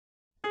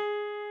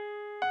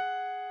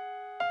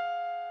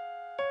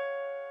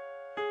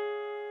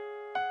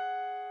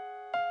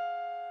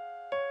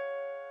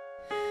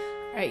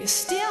Are you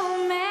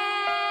still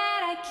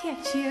mad I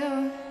kicked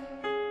you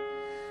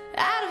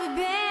out of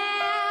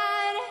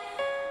bed?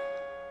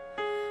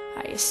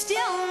 Are you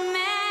still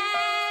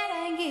mad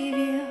I gave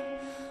you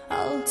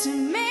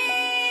ultimatums?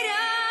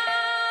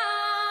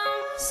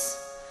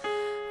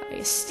 Are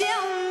you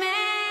still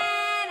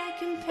mad I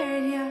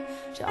compared you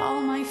to all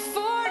my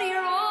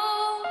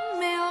 40-year-old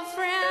male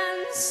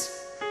friends?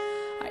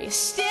 Are you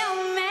still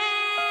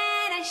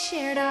mad I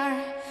shared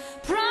our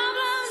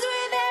problems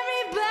with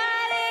everybody?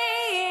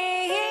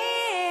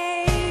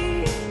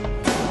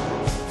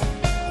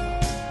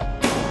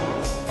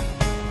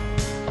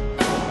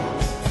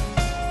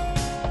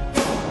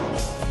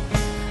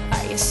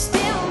 Are you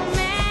still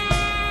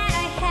mad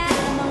I had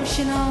an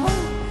emotional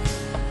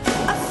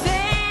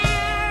affair?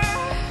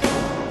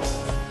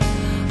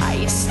 Are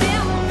you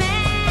still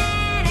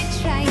mad I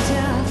tried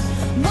to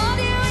mold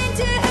you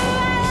into who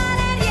I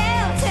wanted you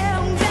to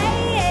be?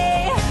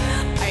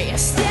 Are you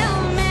still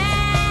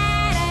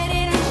mad I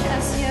didn't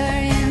trust your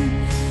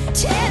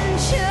intentions?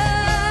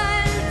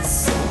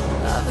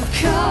 Of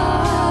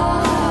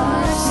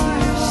course you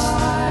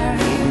are.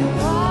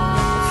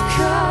 Of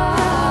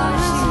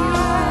course you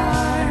are.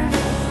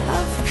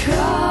 Of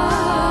course you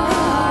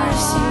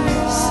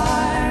are.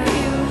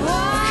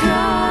 Of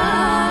course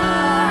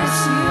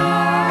you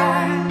are.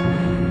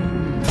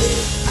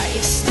 Are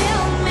you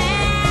still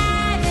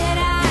mad that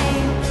I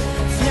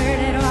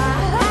flirted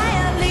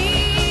wildly?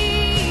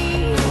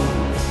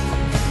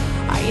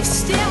 Are you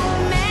still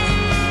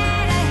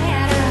mad I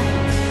had a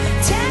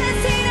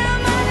tendency to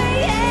mother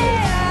you?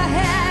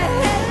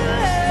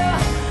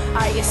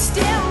 Are you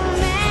still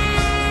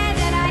mad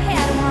that I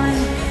had one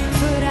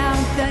foot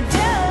out the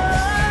door?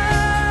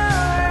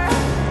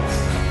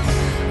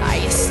 Are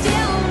you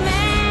still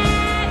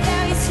mad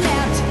that we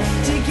slept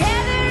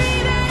together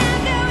even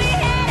after we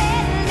had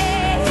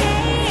ended?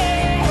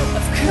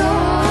 Of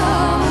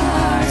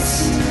course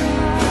you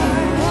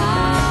are.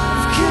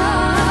 Of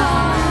course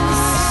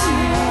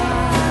you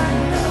are.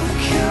 Of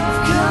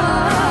course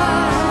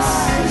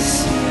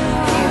you are.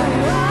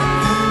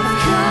 Of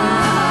course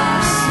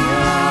you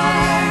are.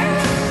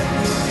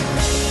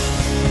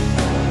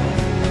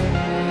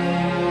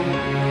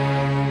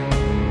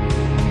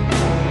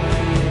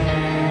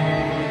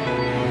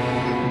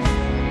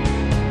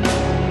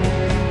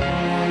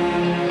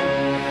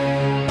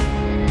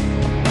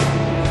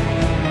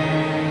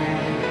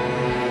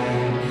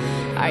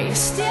 Are you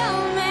still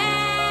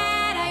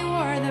mad I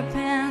wore the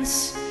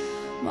pants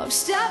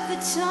most of the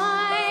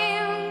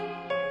time?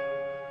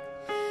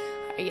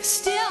 Are you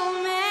still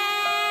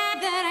mad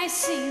that I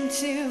seem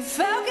to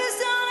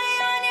focus only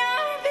on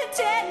your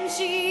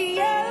potential?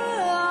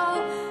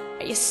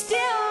 Are you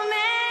still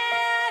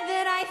mad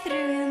that I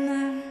threw in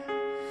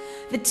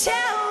the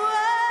towel?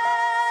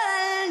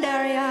 And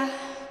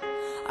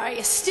are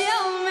you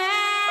still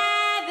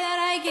mad that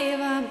I gave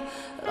up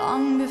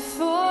long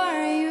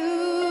before you?